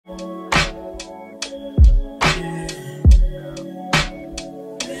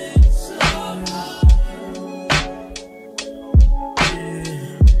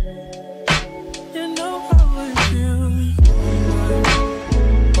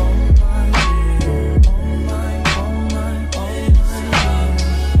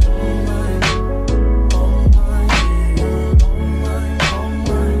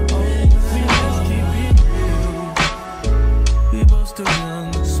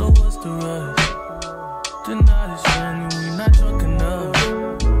the rush. Tonight is young and we not drunk enough.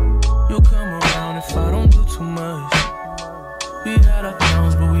 You'll come around if I don't do too much. We had our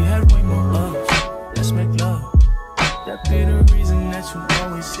downs, but we had way more ups. Let's make love. That be the reason that you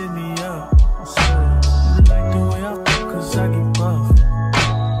always hit me up. I swear, you like the way I feel, cause I get buff.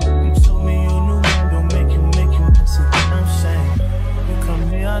 You told me your new man don't make you miss a damn shame. You come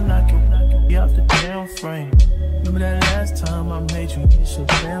here, I knock you off the damn frame. Remember that last time I made you miss your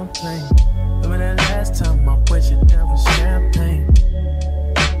damn plane? Remember that last time I wet you down with champagne?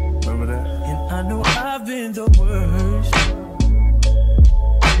 Remember that? And I know I've been the worst,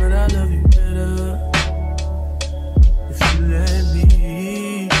 but I love you better if you let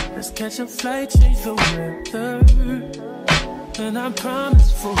me. Let's catch a flight, change the weather, and I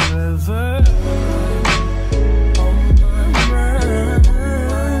promise forever. On my mind.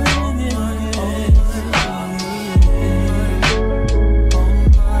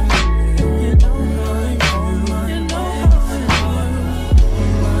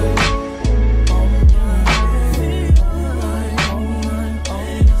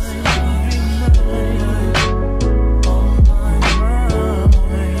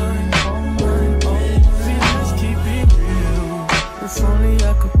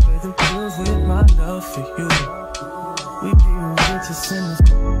 For you, we be riches in this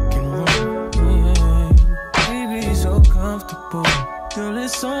fucking room. Yeah. We be so comfortable. Girl,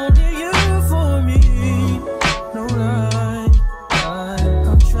 it's only you for me. No lie,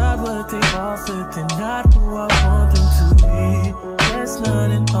 I'll try what they offer. They're not who I want them to be. That's not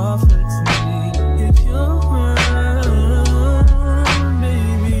an offer to me. If you're mine,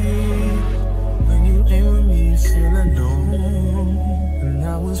 baby, when you ain't with me, you feel alone. And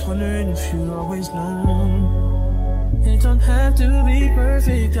I was wondering if you'd always known. It don't have to be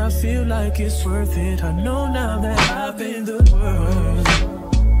perfect, I feel like it's worth it. I know now that I've been the worst,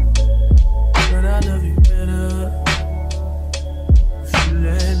 but I love you better if you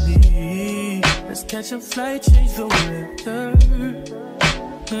let me. Let's catch a flight, change the weather,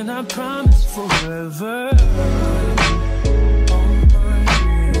 and I promise forever.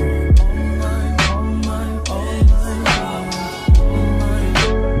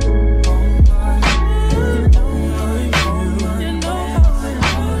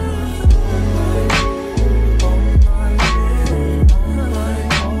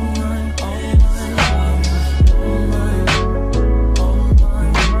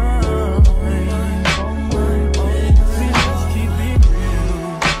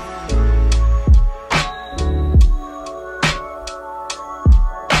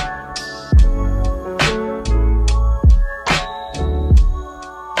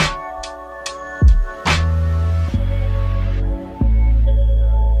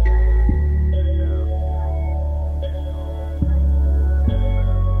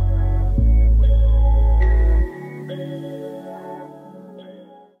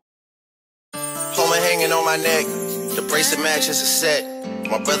 My neck, the bracelet matches a set.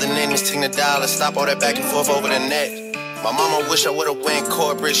 My brother name is Ting the Dollar. Stop all that back and forth over the net. My mama wish I would've went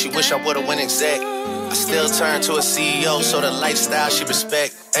corporate. She wish I would've went exec. I still turn to a CEO, so the lifestyle she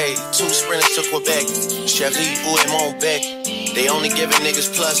respect. Ayy, 2 sprinters to Quebec. Chevy ou et mon bec. They only giving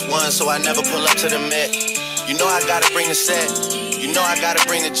niggas +1, so I never pull up to the Met. You know I gotta bring the set. You know I gotta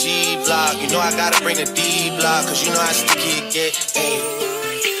bring the G block. You know I gotta bring the D block, cause you know how sticky it get. Ayy.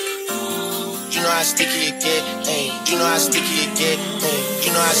 You know how sticky it get, ayy. You know how sticky it get, ayy.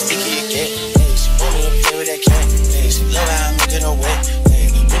 You know how sticky it get, ayy. She want me to play with that cat, ayy. She love how I'm making her wet, ayy.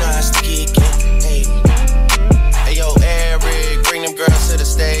 You know how sticky it get, ayy. Hey yo, Eric, bring them girls to the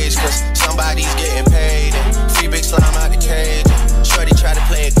stage, cause somebody's getting paid. And free big slime out the cage. Shorty tried to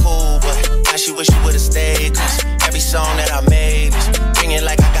play it cool, but now she wish she would've stayed. Cause every song that I made was ringing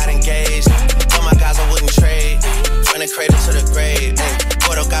like I got engaged. Told my guys I wouldn't trade. From the cradle to the grave, ayy.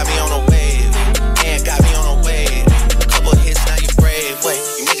 Porto got me on a wave. And got me on a wave. A couple hits, now you brave. Wait,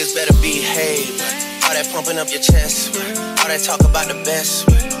 you niggas better behave. All that pumping up your chest. All that talk about the best.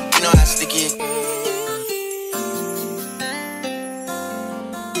 You know how sticky it.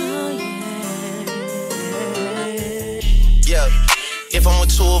 Yeah. If I'm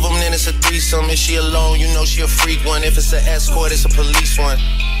with 2 of them, then it's a threesome. If she alone, you know she a freak one. If it's an escort, it's a police one.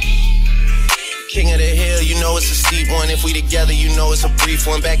 King of the hill, you know it's a steep one. If we together, you know it's a brief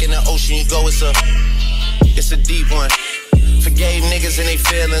one. Back in the ocean, you go, it's a deep one. Forgave niggas and they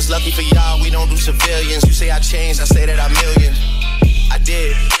feelings. Lucky for y'all, we don't do civilians. You say I changed, I say that I million. I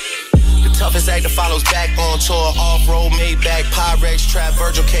did. The toughest actor follows back on tour. Off-road, made back, Pyrex, trap,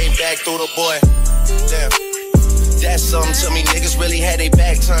 Virgil came back through the boy. Damn. That's something to me. Niggas really had their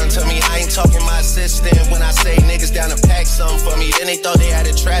back turned to me. I ain't talking my assistant when I say niggas down to pack something for me. Then they thought they had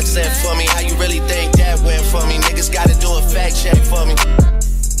a trap set for me. How you really think that went for me? Niggas gotta do a fact check for me.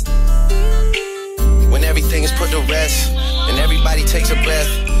 When everything is put to rest, and everybody takes a breath,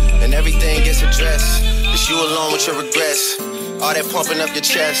 and everything gets addressed, it's you alone with your regrets. All that pumping up your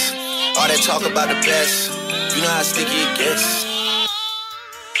chest, all that talk about the best, you know how sticky it gets.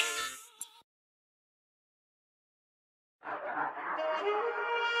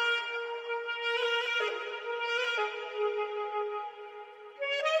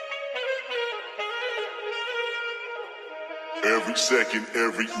 Every second,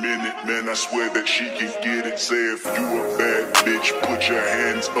 every minute, man, I swear that she can get it. Say if you a bad bitch, put your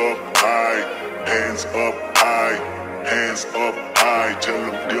hands up high, hands up high, hands up high. Tell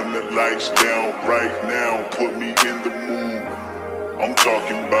them dim the lights down right now, put me in the mood. I'm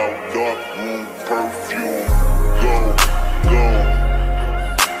talking about dark room perfume. Go, go.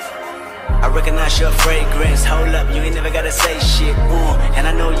 I recognize your fragrance, hold up, you ain't never gotta say shit, and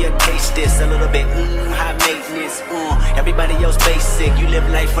I know you taste this a little bit, high maintenance, everybody else basic, you live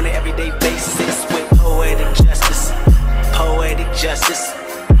life on an everyday basis with poetic justice, poetic justice.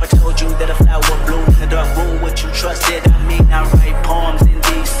 If I told you that a flower bloomed in the dark room, would you trust it? I mean, I write poems in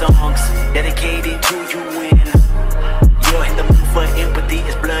these songs, dedicated to you when you're in the mood for empathy,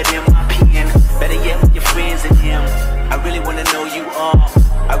 it's blood in my pen, better yet with your friends and them, I really wanna know you all.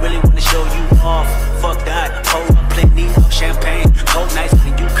 I really wanna show you off. Fuck that, pour up plenty of champagne. Cold nights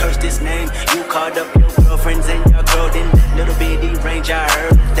when you curse this name. You called up your girlfriends and your girl in that little bitty range. I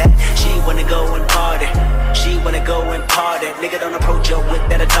heard that she wanna go and party. She wanna go and party. Nigga, don't approach her with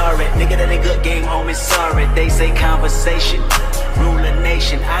that Atari. Nigga, that ain't good game, homie, sorry. They say conversation, rule a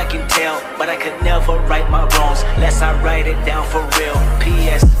nation. I can tell, but I could never right my wrongs unless I write it down for real.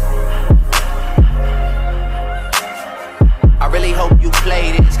 P.S. I really hope you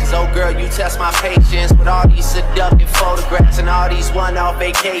play this, cause oh girl, you test my patience with all these seductive photographs and all these one-off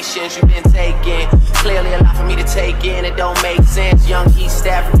vacations you've been taking. Clearly a lot for me to take in, it don't make sense. Young East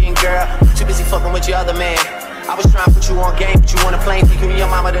African girl, too busy fucking with your other man. I was trying to put you on game, but you on a plane, take you and your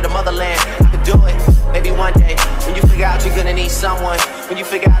mama to the motherland. I could do it, maybe one day, when you figure out you're gonna need someone. When you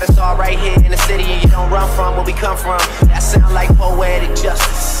figure out it's all right here in the city and you don't run from where we come from. That sound like poetic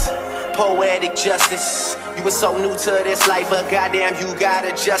justice, poetic justice. You were so new to this life, but goddamn, you got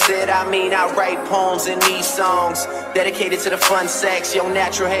adjusted. I mean, I write poems in these songs dedicated to the fun sex, your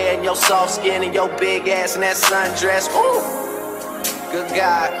natural hair and your soft skin and your big ass and that sundress. Ooh, good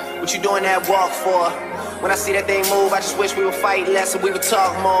God, what you doing that walk for? When I see that they move, I just wish we would fight less and we would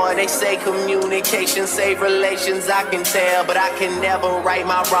talk more. They say communication save relations, I can tell, but I can never right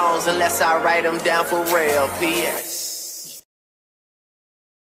my wrongs unless I write them down for real. P.S.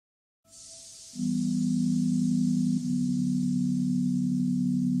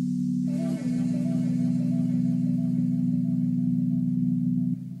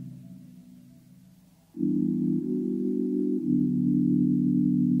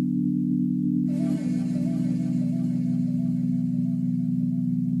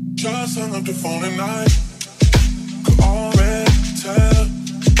 Just hung up the phone at night. Could already tell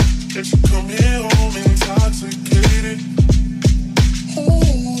that you come here home intoxicated.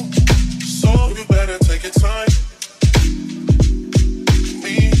 Ooh, so you better take your time.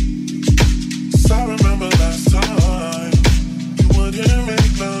 Me, 'cause I remember last time you wouldn't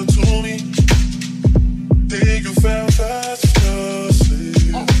make love to me. Then you fell fast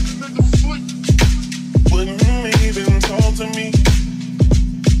asleep. Wouldn't even talk to me.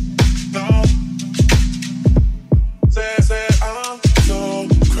 No, say I'm so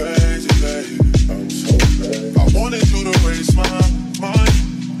crazy, baby. I'm so crazy. I wanted you to raise my mind.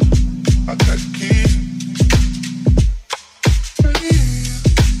 I got the keys. Please,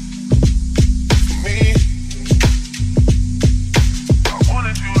 for me. I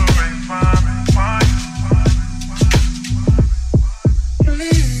wanted you to raise my mind.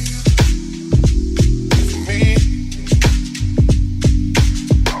 Please,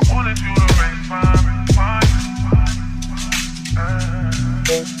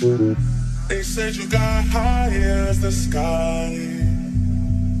 for me. They said you got high as the sky,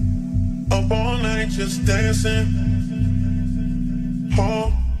 up all night just dancing.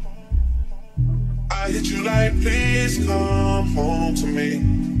 Oh, I hit you like, please come home to me.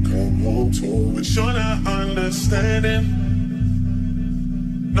 Come home to me. But you're not understanding.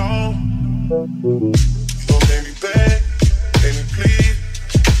 No, you gon' make me beg, make me plead,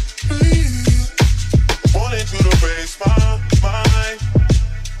 please. Wanted you to raise my mind.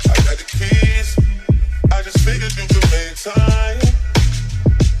 I got the keys. I just figured you could make time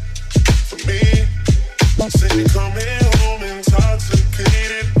for me. Said you come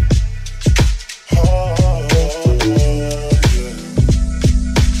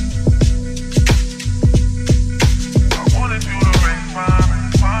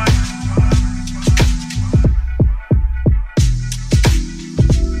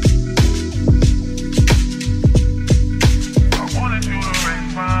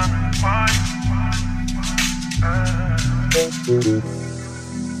Girls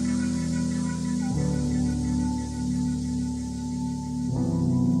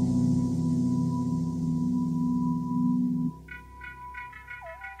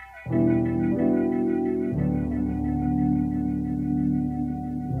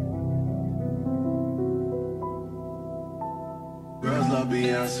love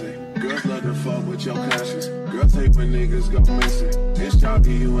Beyoncé, girls love to fuck with your conscience. Girls hate when niggas go missing. It's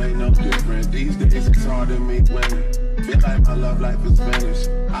shawty, you ain't no different. These days it's hard to meet women. Feel like my love life is finished.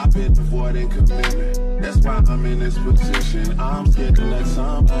 I've been avoiding commitment. That's why I'm in this position. I'm scared to let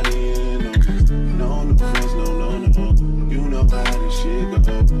somebody in on this. No new friends, no. You know how this shit go.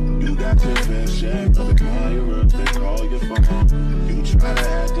 You got your fair share of it. Call your up, they call your phone. You try to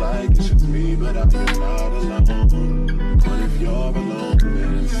act like it's just me, but I'm not alone. But if you're alone,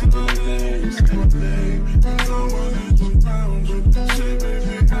 then say my name, say my name. If someone is around you, say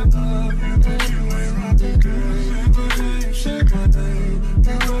baby I love you, but you ain't rocking good. Say my name,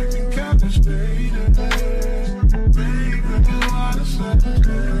 you acting kinda straight ahead. Baby, you wanna say my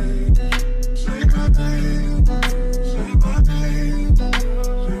name. Say my name, say my name, say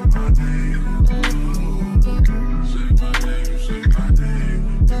my name. Say my name, say my name.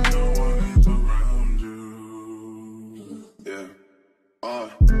 If no one is around you. Yeah.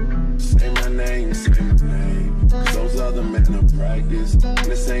 Say my name, say my name. Cause those other men are practice.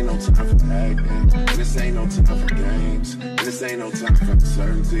 This ain't no time for acting. This ain't no time for games. This ain't no time for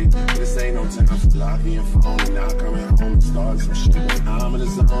uncertainty. This ain't no time for locking your phone and not coming home and starting some shit. When I'm in the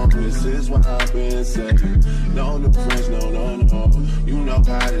zone, this is what I've been saying. No new friends, no. You know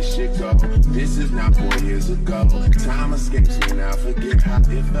how this shit go. This is not 4 years ago. Time escapes me now. Forget how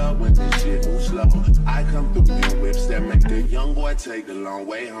it felt when this shit was slow. I come through in whips that make the young boy take the long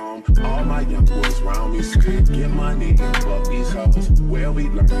way home. All my young boys round me scream, get money and fuck these hoes. Where we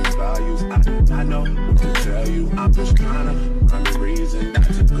learn these values, I know what to tell you. I'm just trying to find a reason not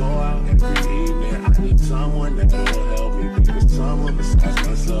to go out every evening. I need someone that'll help me. Because someone besides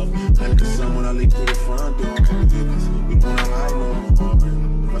myself. I need someone I leave through the front door. We wanna hide no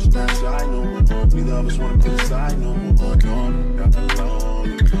more. Rush not shy no more. Neither of us wanna put aside no more. No, got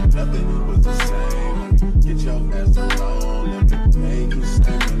alone. Nothing was the same. Get your ass alone. Let me make you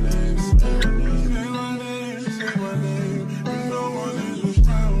say my name. Say my name. Say my name. Say my name. If no one is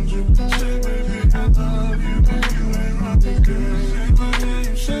around you, say baby I love you, but you ain't rocking good. Say my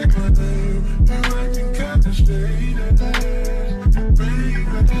name. Say my name. You acting kinda straight ahead. Baby, you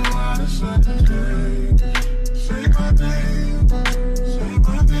wanna say my name. Say my name. Say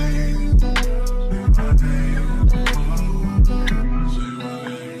my name. Say my name. Say my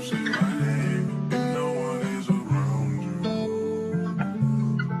name. Say my name. If no one is around you.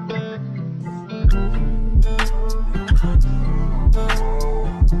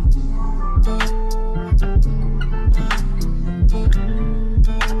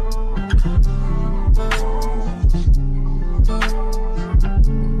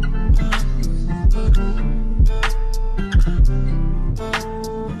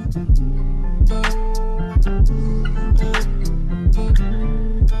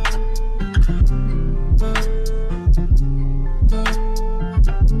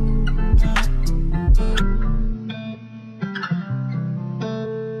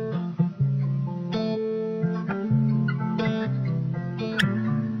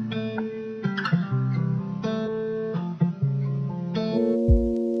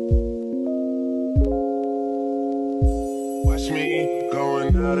 Watch me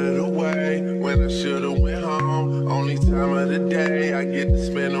going out of the way when I should've went home. Only time of the day I get to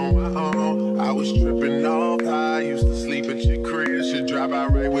spend on my own. I was tripping off high, used to sleep at your crib. Should drive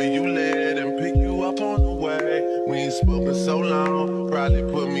out right where you live and pick you up on the way. We ain't spoken so long, probably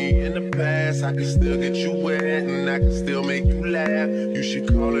put me in the past. I can still get you wet and I can still make you laugh. You should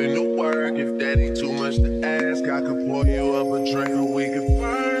call in to work if that ain't too much to ask. I could pour you up a drink or we could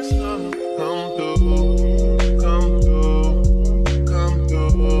burn some. Come through, come through.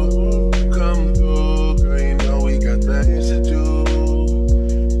 Come through, girl, you know we got things to do.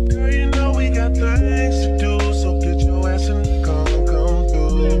 Girl, you know we got things to do. So get your ass in the car, come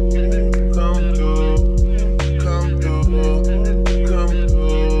through. Come through, come through, come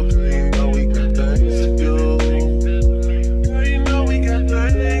through. Girl, you know we got things to do. Girl, you know we got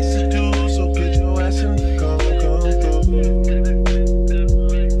things to do. So get your ass in the car, come through.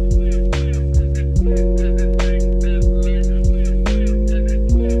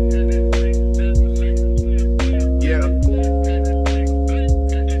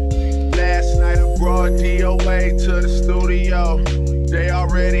 DOA to the studio. They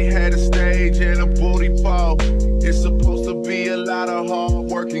already had a stage and a booty pole. It's supposed to be a lot of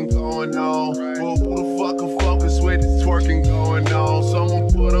hard working going on. But who the fuck can focus with the twerking going on. Someone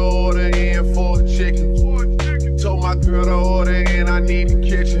put an order in for a chicken. Told my girl to order in, I need the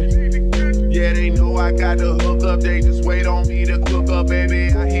kitchen. Yeah, they know I got the hook up, they just wait on me to cook up,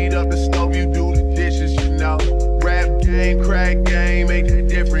 baby. I heat up the stove, you do the dishes, you know. Rap game, crack game, make that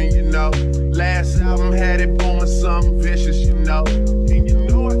different, you know. Last album had it booming, something vicious, you know. And you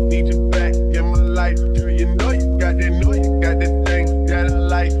know I need you back in my life. Girl, you know you got that thing that I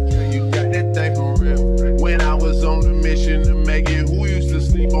like. Girl, you got that thing for real. When I was on the mission to make it, who used to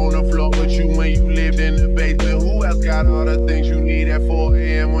sleep on the floor with you when you lived in the basement? Who else got all the things you need at 4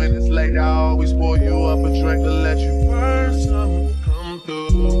 a.m. when it's late? I always pour you up a drink to let you burn something. Come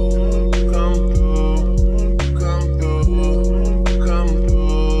through, come through, come through, come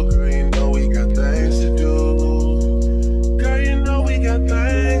through. Girl, you know we got things to do. Girl, you know we got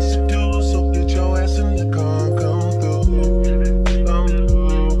things to do. So get your ass in the car, come through, come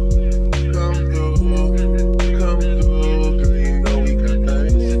through, come through, come through. Girl, you know we got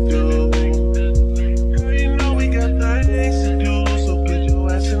things to do. Girl, you know we got things to do. So get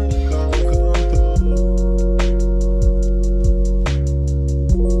your ass in the car, come through.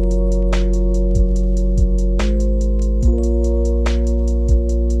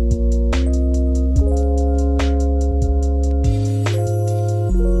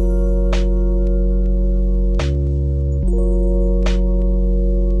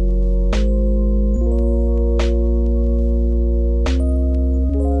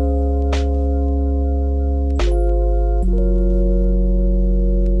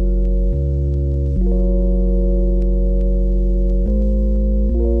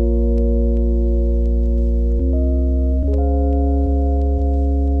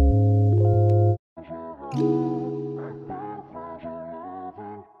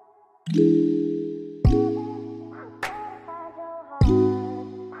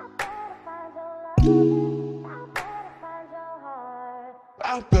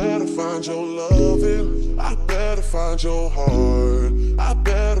 I better find your loving. I better find your heart. I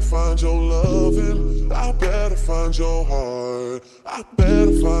better find your loving. I better find your heart. I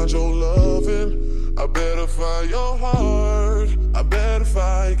better find your loving. I better find your heart. I bet if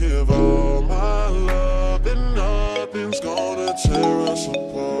I give all my love, then nothing's gonna tear us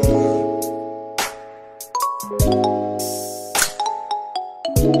apart.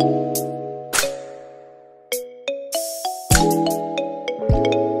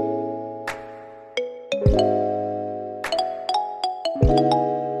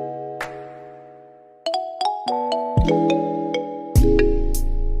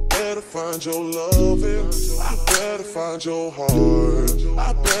 Find your loving, I better find your heart.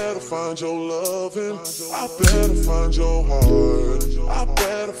 I better find your loving, I better find your heart. I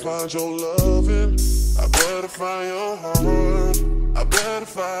better find your loving, I better find your heart. I bet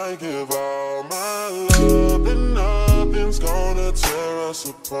if I give all my love, then nothing's gonna tear us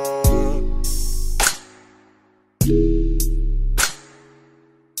apart.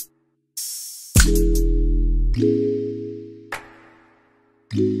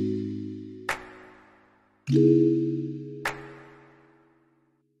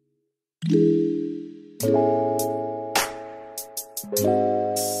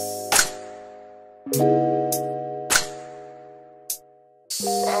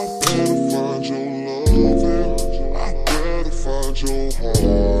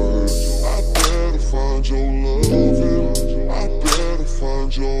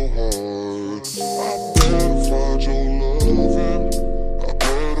 Your heart. I better find your love.